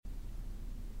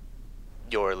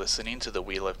You're listening to the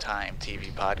Wheel of Time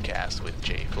TV podcast with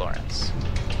Jay Florence.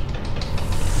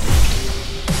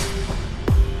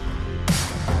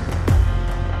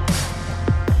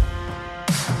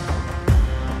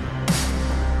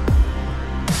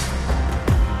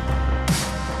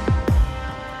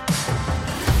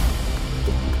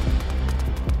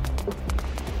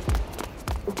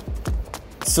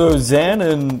 So Zan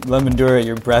and Lemondura,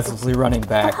 you're breathlessly running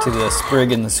back to the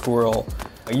Sprig and the Squirrel.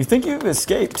 You think you've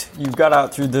escaped. You've got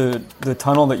out through the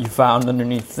tunnel that you found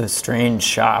underneath the strange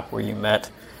shop where you met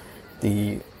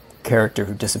the character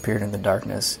who disappeared in the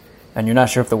darkness. And you're not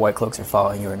sure if the White Cloaks are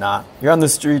following you or not. You're on the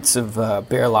streets of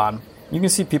Baerlon. You can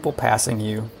see people passing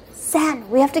you. Zan,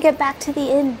 we have to get back to the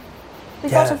inn.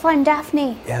 We've got to find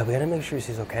Daphne. Yeah, we gotta make sure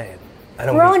she's okay. I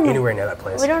don't Run. want to be anywhere near that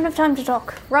place. We don't have time to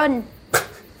talk. Run.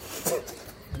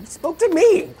 You spoke to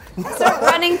me! Start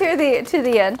running to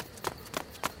the inn.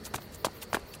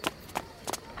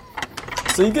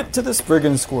 So you get to the Sprig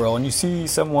and Squirrel and you see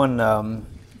someone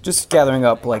just gathering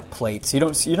up like plates.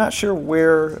 You're not sure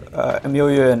where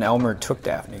Amelia and Elmer took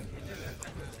Daphne.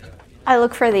 I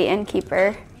look for the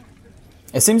innkeeper.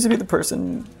 It seems to be the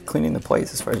person cleaning the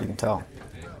plates, as far as you can tell.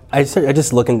 I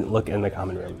just look in the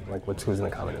common room. Like, who's in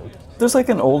the common room? There's like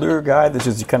an older guy that's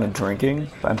just kind of drinking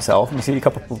by himself. And you see a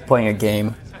couple people playing a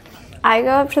game. I go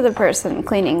up to the person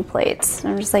cleaning plates.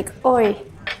 And I'm just like, Oi,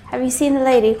 have you seen a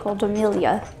lady called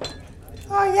Amelia?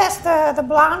 Oh, yes, the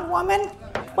blonde woman.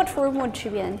 What room would she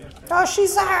be in? Oh,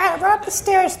 she's right up the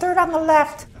stairs, third on the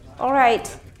left. All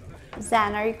right.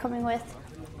 Zan, are you coming with?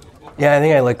 Yeah, I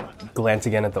think I glance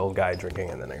again at the old guy drinking,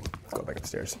 and then I go back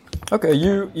upstairs. Okay,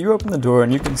 you open the door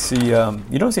and you can see,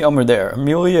 you don't see Elmer there.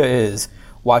 Amelia is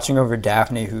watching over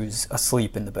Daphne, who's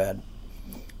asleep in the bed.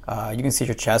 You can see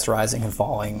her chest rising and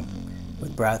falling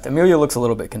with breath. Amelia looks a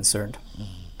little bit concerned.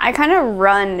 I kind of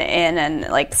run in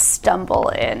and stumble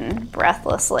in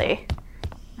breathlessly.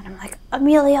 And I'm like,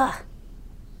 Amelia,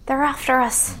 they're after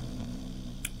us.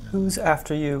 Who's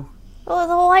after you? Oh,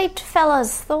 the white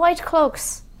fellas, the white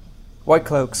cloaks. White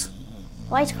Cloaks.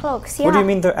 White cloaks, yeah. What do you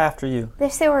mean they're after you? They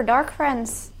say we're dark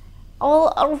friends.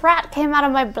 Oh, a rat came out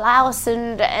of my blouse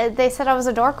and they said I was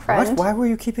a dark friend. What? Why were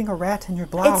you keeping a rat in your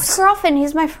It's blouse? Scruffin,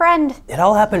 he's my friend. It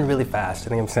all happened really fast. I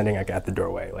think I'm standing at the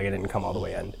doorway. I didn't come all the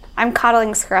way in. I'm coddling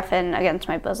Scruffin against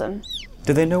my bosom.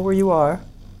 Do they know where you are?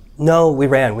 No, we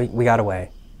ran. We got away.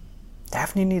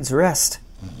 Daphne needs rest.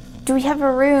 Do we have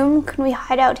a room? Can we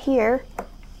hide out here?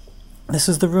 This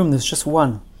is the room. There's just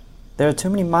one. There are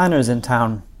too many miners in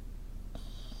town.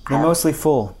 They're mostly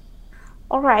full.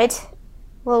 All right.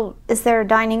 Well, is there a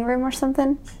dining room or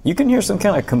something? You can hear some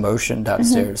kind of commotion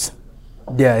downstairs.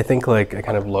 Yeah, I think I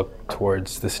kind of look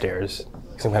towards the stairs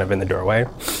because I'm kind of in the doorway.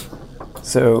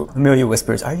 So Amelia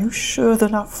whispers, "Are you sure they're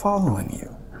not following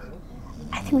you?"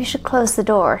 I think we should close the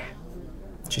door.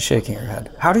 She's shaking her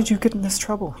head. How did you get in this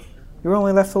trouble? You were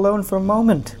only left alone for a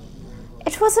moment.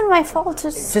 It wasn't my fault.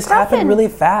 It Just happened really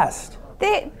fast.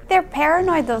 They're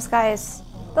paranoid, those guys.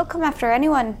 They'll come after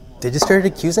anyone. They just started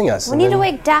accusing us. We need to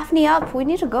wake Daphne up. We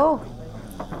need to go.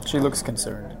 She looks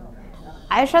concerned.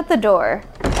 I shut the door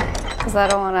because I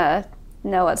don't want to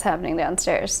know what's happening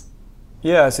downstairs.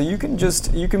 Yeah, so you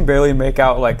can barely make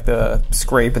out the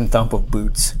scrape and thump of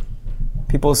boots.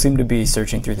 People seem to be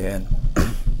searching through the inn.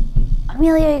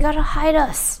 Amelia, you gotta hide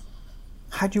us.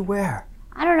 Hide you where?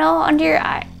 I don't know,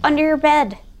 under your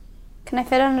bed. Can I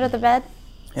fit under the bed?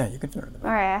 Yeah, you can fit under the bed.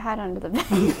 All right, I hide under the bed.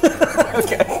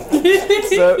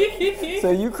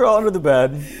 So you crawl under the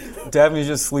bed. Daphne's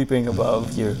just sleeping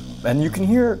above you. And you can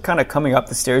hear kind of coming up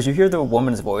the stairs, you hear the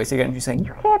woman's voice again. She's saying,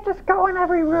 You can't just go in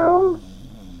every room.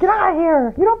 Get out of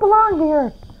here. You don't belong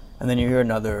here. and then you hear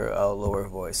another lower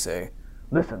voice say,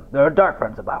 Listen, there are dark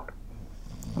friends about.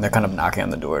 and they're kind of knocking on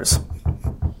the doors.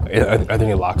 Are there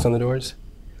any locks on the doors?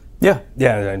 Yeah.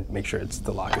 Yeah, and I make sure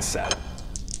the lock is set.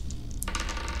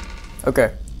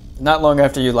 Okay. Not long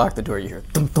after you lock the door, you hear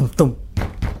thump, thump, thump.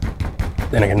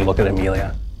 Then I can look at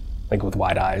Amelia, with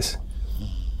wide eyes.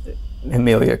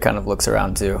 Amelia kind of looks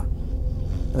around too.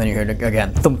 And then you hear it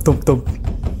again, thump, thump, thump.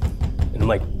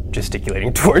 And I'm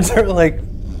gesticulating towards her,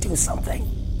 do something.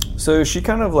 So she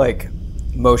kind of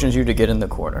motions you to get in the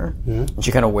corner. Mm-hmm. And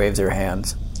she kind of waves her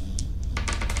hands.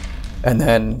 And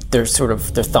then they're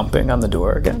thumping on the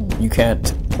door again. You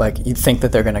can't, you think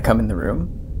that they're going to come in the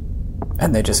room.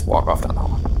 And they just walk off down the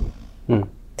hall. Can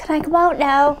I come out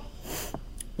now?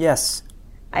 Yes.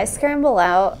 I scramble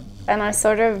out and I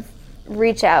sort of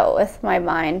reach out with my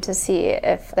mind to see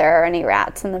if there are any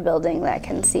rats in the building that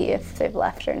can see if they've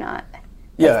left or not.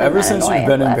 Yeah, ever since you've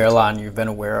been in Baerlon, you've been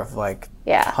aware of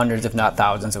Yeah. hundreds, if not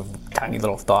thousands, of tiny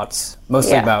little thoughts,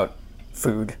 mostly Yeah. about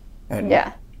food and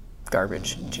Yeah.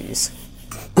 garbage and cheese.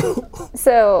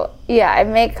 So, yeah, I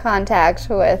make contact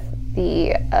with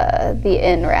the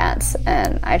inn rats,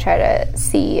 and I try to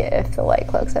see if the White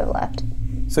Cloaks have left.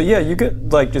 So yeah, you get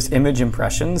like just image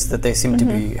impressions that they seem to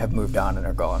have moved on and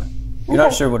are gone. You're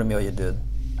not sure what Amelia did.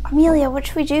 Amelia, what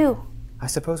should we do? I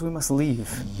suppose we must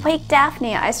leave. Wake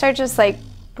Daphne. I start just like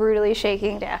brutally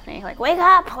shaking Daphne. Like, wake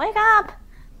up, wake up.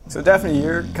 So Daphne,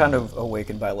 you're kind of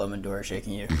awakened by Lemondora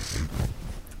shaking you.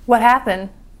 What happened?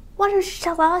 Why don't you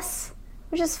tell us?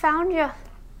 We just found you.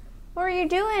 What are you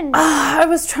doing? I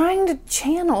was trying to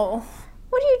channel.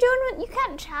 What are you doing? You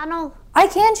can't channel. I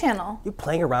can channel. You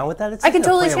playing around with that? It's I can nothing to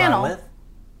totally play around channel. with.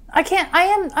 I can't.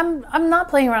 I'm not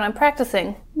playing around. I'm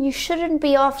practicing. You shouldn't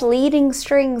be off leading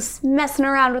strings, messing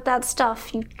around with that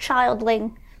stuff, you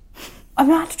childling. I'm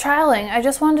not trialing. I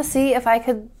just wanted to see if I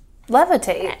could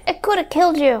levitate. It could have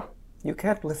killed you. You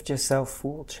can't lift yourself,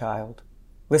 fool child.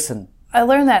 Listen. I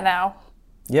learned that now.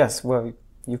 Yes, well,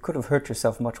 you could have hurt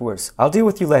yourself much worse. I'll deal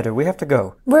with you later. We have to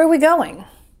go. Where are we going?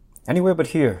 Anywhere but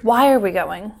here. Why are we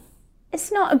going?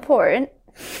 It's not important.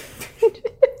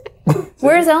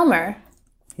 Where's Elmer?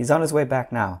 He's on his way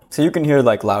back now. So you can hear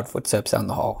like loud footsteps down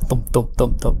the hall. Thump, thump,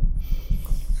 thump, thump.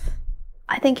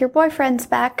 I think your boyfriend's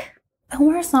back.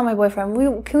 Elmer's not my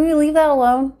boyfriend. Can we leave that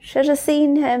alone? Should have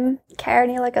seen him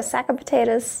carrying you like a sack of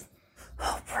potatoes.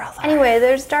 Oh, brother. Anyway,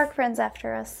 there's dark friends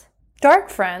after us. Dark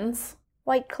friends?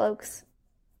 White cloaks.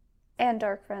 And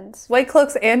dark friends. White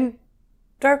cloaks and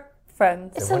dark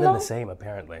friends. They're one and the same,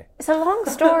 apparently. It's a long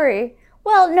story.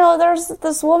 Well, no, there's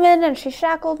this woman and she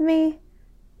shackled me.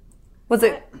 Was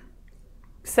it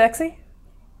sexy?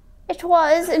 It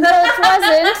was, until it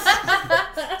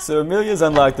wasn't. So Amelia's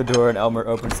unlocked the door and Elmer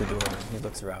opens the door and he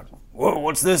looks around. Whoa,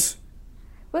 what's this?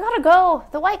 We gotta go.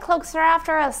 The White Cloaks are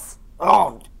after us.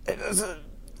 Oh,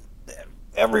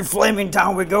 every flaming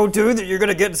town we go to that you're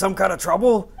gonna get in some kind of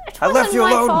trouble? It wasn't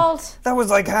my fault. That was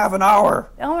like half an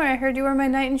hour. Elmer, I heard you were my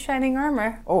knight in shining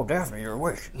armor. Oh, Daphne, you're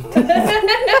awake.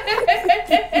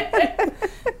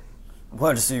 I'm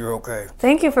glad to see you're okay.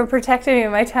 Thank you for protecting me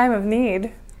in my time of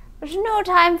need. There's no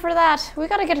time for that. We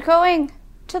gotta get going.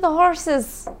 To the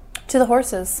horses. To the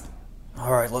horses.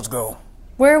 All right, let's go.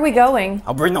 Where are we going?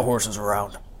 I'll bring the horses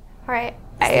around. All right.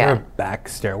 Is there a back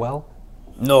stairwell?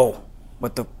 No,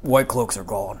 but the White Cloaks are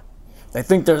gone. They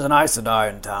think there's an Aes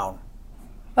Sedai in town.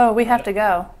 Oh, we have to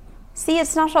go. See,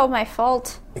 it's not all my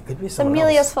fault. It could be It's someone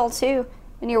Amelia's else. fault too.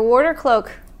 And your warder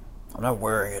cloak. I'm not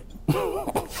wearing it.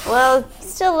 Well, you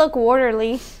still look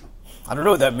warderly. I don't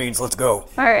know what that means. Let's go.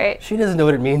 All right. She doesn't know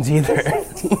what it means either.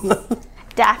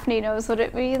 Daphne knows what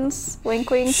it means. Wink,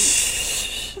 wink.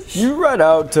 You ride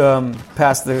out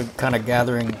past the kind of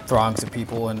gathering throngs of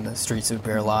people in the streets of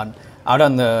Berlon, out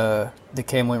on the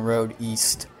Camelin Road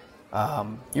east.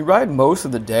 You ride most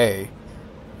of the day.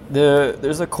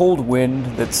 There's a cold wind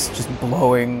that's just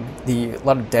blowing, a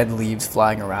lot of dead leaves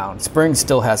flying around. Spring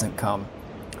still hasn't come.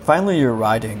 Finally, you're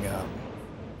riding,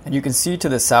 and you can see to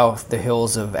the south the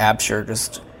hills of Abshire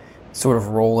just sort of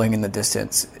rolling in the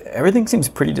distance. Everything seems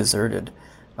pretty deserted.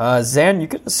 Zan, you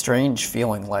get a strange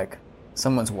feeling like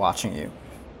someone's watching you.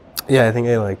 Yeah, I think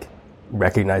I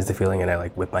recognize the feeling and I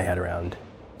whip my head around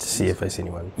to see if I see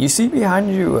anyone. You see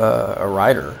behind you a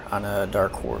rider on a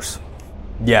dark horse.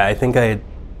 Yeah, I think I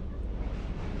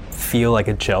feel like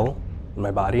a chill in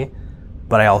my body,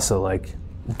 but I also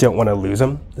don't want to lose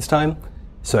him this time.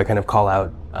 So I kind of call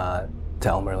out to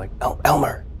Elmer,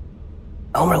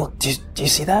 Elmer, look, do you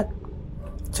see that?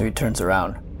 So he turns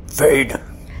around. Fade.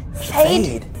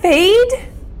 Fade? Fade?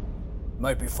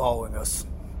 Might be following us.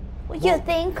 What do you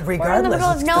think? We're in the regardless, middle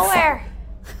of it's the nowhere.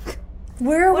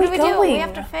 Where are What we do we going? do? We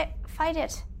have to fight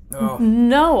it. No.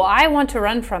 No, I want to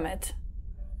run from it.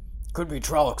 Could be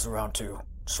Trollocs around too.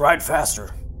 Just ride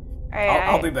faster. All right,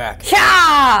 I'll be back.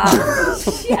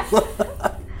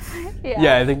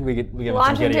 Yeah, I think we get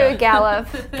launch into a gallop.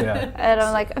 Yeah. And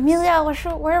I'm like, Amelia,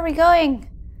 where are we going?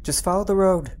 Just follow the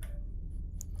road.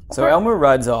 So Elmer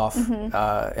rides off,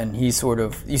 and he you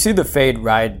see the Fade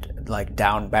ride back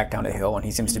down a hill, and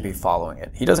he seems to be following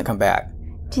it. He doesn't come back.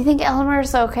 Do you think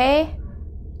Elmer's okay?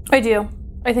 I do.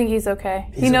 I think he's okay.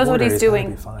 He a knows what warder, he's he's gotta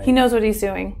doing. be fine. He knows what he's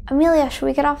doing. Amelia, should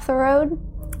we get off the road?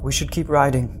 We should keep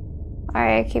riding. All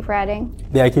right, keep riding.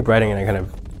 Yeah, I keep riding and I kind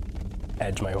of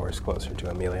edge my horse closer to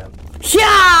Amelia.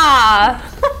 Yeah!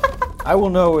 I will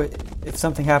know if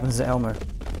something happens to Elmer.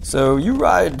 So you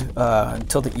ride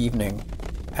until the evening,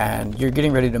 and you're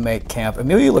getting ready to make camp.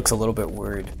 Amelia looks a little bit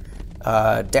worried.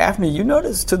 Daphne, you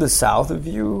notice to the south of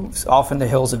you, off in the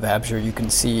hills of Abshire, you can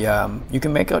see, you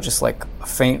can make out just a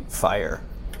faint fire.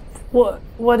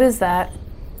 What is that?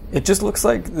 It just looks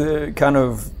like the kind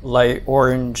of light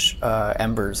orange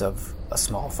embers of a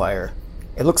small fire.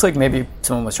 It looks like maybe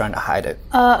someone was trying to hide it.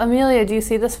 Amelia, do you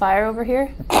see this fire over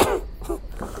here?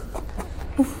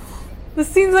 This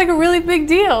seems like a really big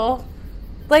deal.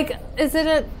 Like,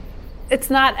 it's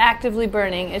not actively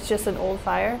burning, it's just an old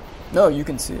fire? No, you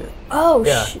can see it. Oh,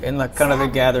 Yeah, in the kind of a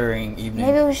gathering evening.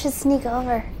 Maybe we should sneak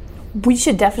over. We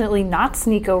should definitely not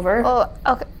sneak over. Oh,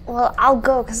 okay. Well, I'll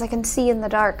go because I can see in the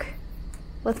dark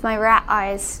with my rat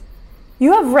eyes.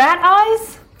 You have rat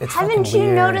eyes? It's Haven't fucking you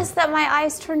weird. noticed that my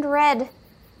eyes turned red?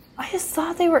 I just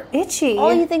thought they were itchy.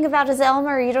 All you think about is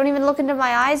Elmer. You don't even look into my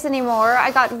eyes anymore.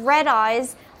 I got red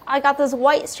eyes. I got this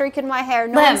white streak in my hair.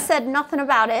 No one Lem. said nothing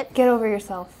about it. Get over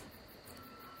yourself.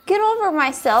 Get over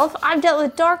myself. I've dealt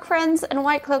with dark friends and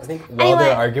white cloaks. I think while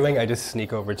they're arguing, I just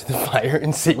sneak over to the fire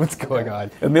and see what's going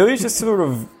on. Amelia's just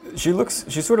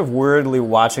she's sort of worriedly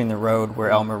watching the road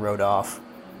where Elmer rode off.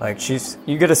 Like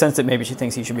you get a sense that maybe she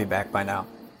thinks he should be back by now.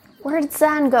 Where did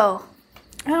Zan go?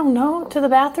 I don't know, to the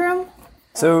bathroom?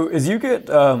 So as you get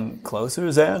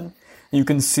closer, Zan, you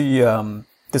can see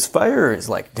this fire is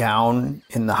like down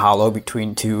in the hollow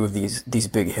between two of these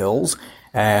big hills,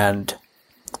 and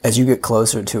as you get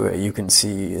closer to it, you can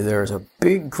see there's a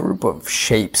big group of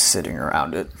shapes sitting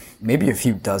around it. Maybe a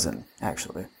few dozen,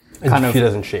 actually. A few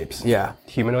dozen shapes. Yeah.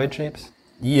 Humanoid shapes?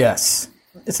 Yes.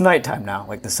 It's nighttime now,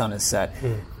 like the sun is set.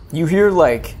 You hear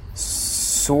like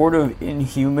sort of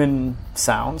inhuman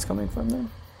sounds coming from them.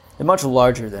 They're much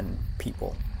larger than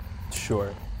people.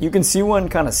 Sure. You can see one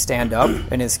kind of stand up,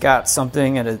 and it's got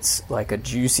something, and it's like a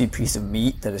juicy piece of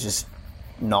meat that is just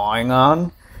gnawing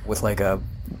on with like a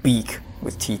beak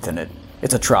with teeth in it.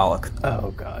 It's a Trolloc.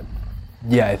 Oh god.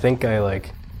 Yeah, I think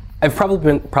I've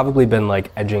probably been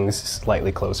like edging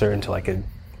slightly closer until I could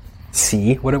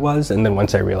see what it was, and then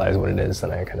once I realize what it is,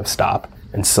 then I kind of stop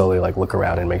and slowly like look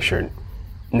around and make sure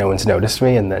no one's noticed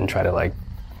me, and then try to like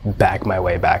back my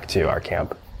way back to our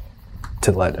camp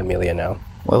to let Amelia know.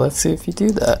 Well, let's see if you do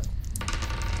that.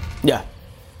 Yeah.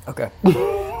 Okay.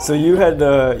 So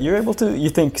you're able to, you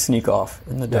think, sneak off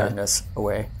in the darkness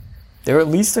away. There were at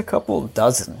least a couple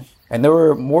dozen, and there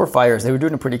were more fires. They were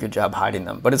doing a pretty good job hiding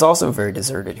them, but it's also very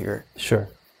deserted here Sure.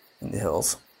 in the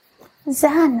hills.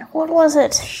 Zan, what was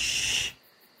it?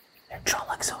 There are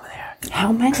Trollocs over there.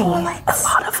 How many? A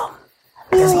lot of them.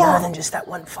 There's more than just that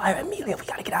one fire. Amelia, we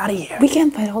gotta get out of here. We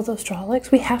can't fight all those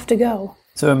Trollocs. We have to go.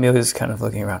 So Amelia's kind of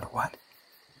looking around. What?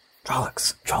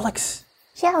 Trollocs. Trollocs.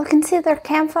 Yeah, we can see their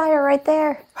campfire right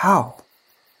there. How?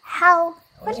 How?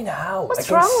 What do you know how? What's I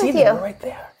can wrong see with them. you? They're right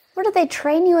there. Where did they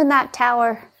train you in that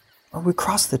tower? Well, we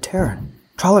crossed the Terran.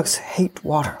 Trollocs hate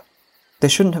water. They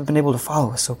shouldn't have been able to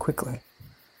follow us so quickly.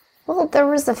 Well, there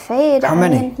was a fade. How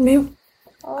many?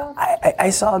 I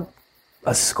saw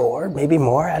a score, maybe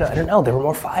more. I don't know. There were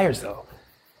more fires, though.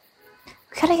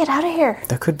 We gotta get out of here.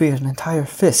 There could be an entire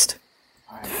fist.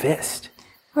 Fist.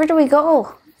 Where do we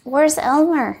go? Where's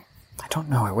Elmer? I don't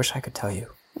know. I wish I could tell you.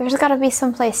 There's gotta be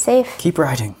someplace safe. Keep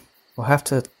riding. We'll have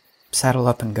to saddle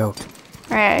up and go.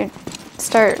 Alright,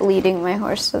 start leading my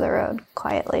horse to the road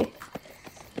quietly.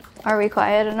 Are we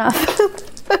quiet enough?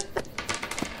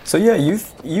 So yeah,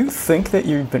 you think that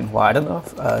you've been wide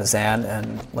enough, Zan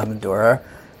and Lemondora.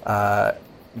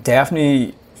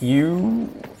 Daphne, you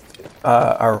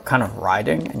are kind of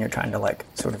riding, and you're trying to like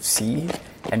sort of see,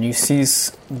 and you see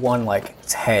one like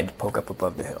its head poke up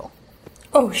above the hill.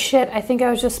 Oh shit, I think I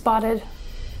was just spotted.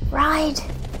 Ride!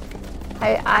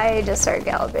 I just start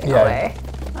galloping Yeah. away.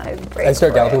 I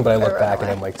start galloping, but I look run back away.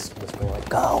 and I'm like whispering like,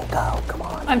 go, come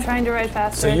on. I'm trying to ride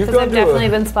faster So you've because gone I've to definitely a-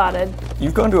 been spotted.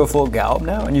 You've gone to a full gallop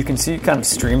now, and you can see kind of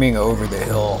streaming over the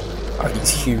hill are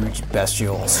these huge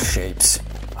bestial shapes.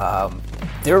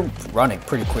 They're running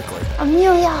pretty quickly.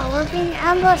 Amelia, we're being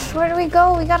ambushed. Where do we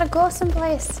go? We gotta go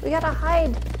someplace. We gotta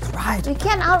hide. Ride. We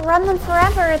can't outrun them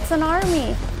forever. It's an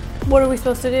army. What are we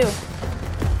supposed to do?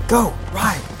 Go.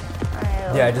 Ride.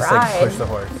 Yeah, I just like push the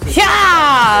horse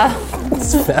Yeah!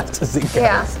 as fast as it goes.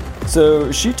 Yeah. So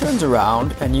she turns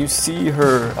around, and you see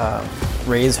her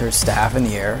raise her staff in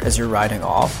the air as you're riding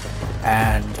off,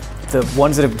 and the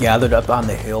ones that have gathered up on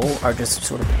the hill are just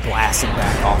sort of blasting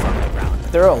back off on the ground.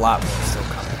 There are a lot more still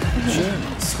coming.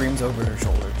 She screams over her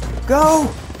shoulder, "Go!"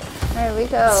 There we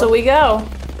go. So we go.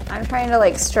 I'm trying to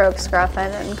like stroke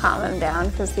Scruffin and calm him down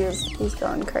because he's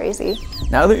going crazy.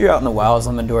 Now that you're out in the wilds,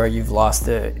 Lemondora, you've lost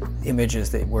the images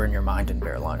that were in your mind in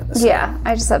Bearlawn in this. Yeah,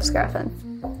 I just have Scruffin.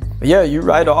 But yeah, you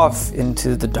ride off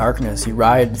into the darkness. You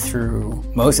ride through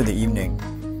most of the evening.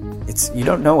 You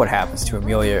don't know what happens to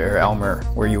Amelia or Elmer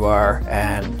where you are,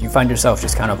 and you find yourself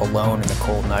just kind of alone in the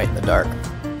cold night in the dark.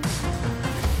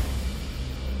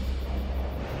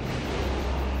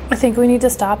 I think we need to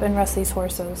stop and rest these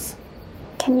horses.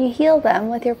 Can you heal them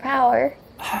with your power?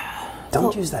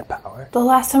 Don't use that power. The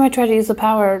last time I tried to use the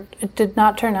power, it did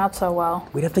not turn out so well.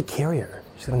 We'd have to carry her.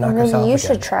 She's gonna knock herself Maybe you again.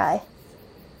 should try.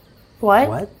 What?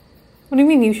 What? What do you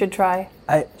mean you should try?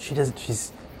 She doesn't.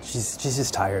 She's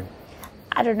just tired.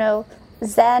 I don't know.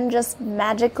 Zan just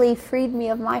magically freed me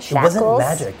of my It shackles.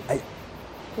 wasn't magic.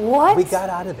 What? We got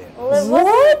out of it. Well, it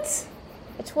wasn't.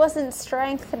 It wasn't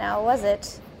strength now, was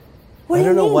it? What I do you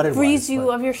don't know mean what it frees was, you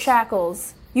but- of your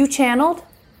shackles? You channeled?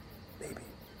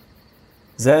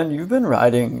 Zen, you've been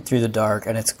riding through the dark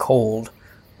and it's cold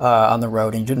on the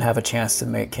road, and you didn't have a chance to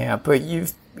make camp. But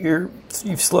you've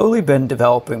slowly been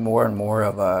developing more and more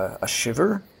of a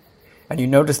shiver, and you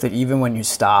notice that even when you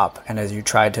stop and as you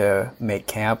try to make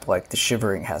camp, like the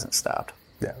shivering hasn't stopped.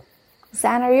 Yeah.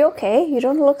 Zan, are you okay? You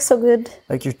don't look so good.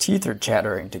 Like your teeth are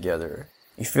chattering together.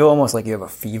 You feel almost like you have a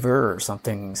fever or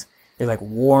something's. You're like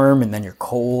warm and then you're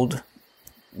cold.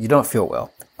 You don't feel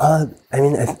well. I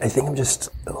mean, I think I'm just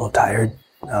a little tired.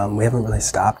 We haven't really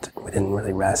stopped. We didn't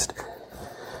really rest.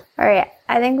 All right,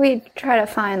 I think we try to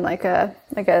find like a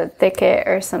thicket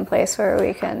or someplace where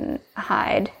we can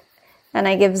hide. And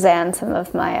I give Zan some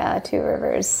of my Two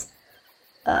Rivers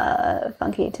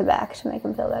funky tobacco to make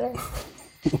him feel better.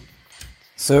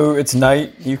 So it's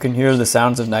night. You can hear the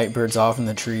sounds of night birds off in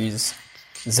the trees.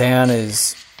 Zan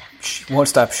won't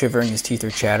stop shivering. His teeth are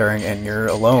chattering, and you're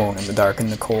alone in the dark and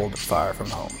the cold, far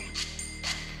from home.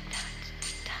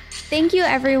 Thank you,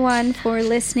 everyone, for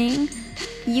listening.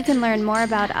 You can learn more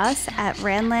about us at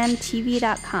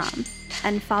ranlandtv.com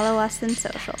and follow us in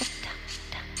social.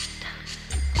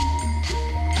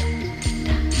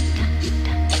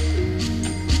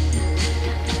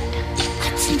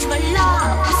 I change my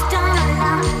life.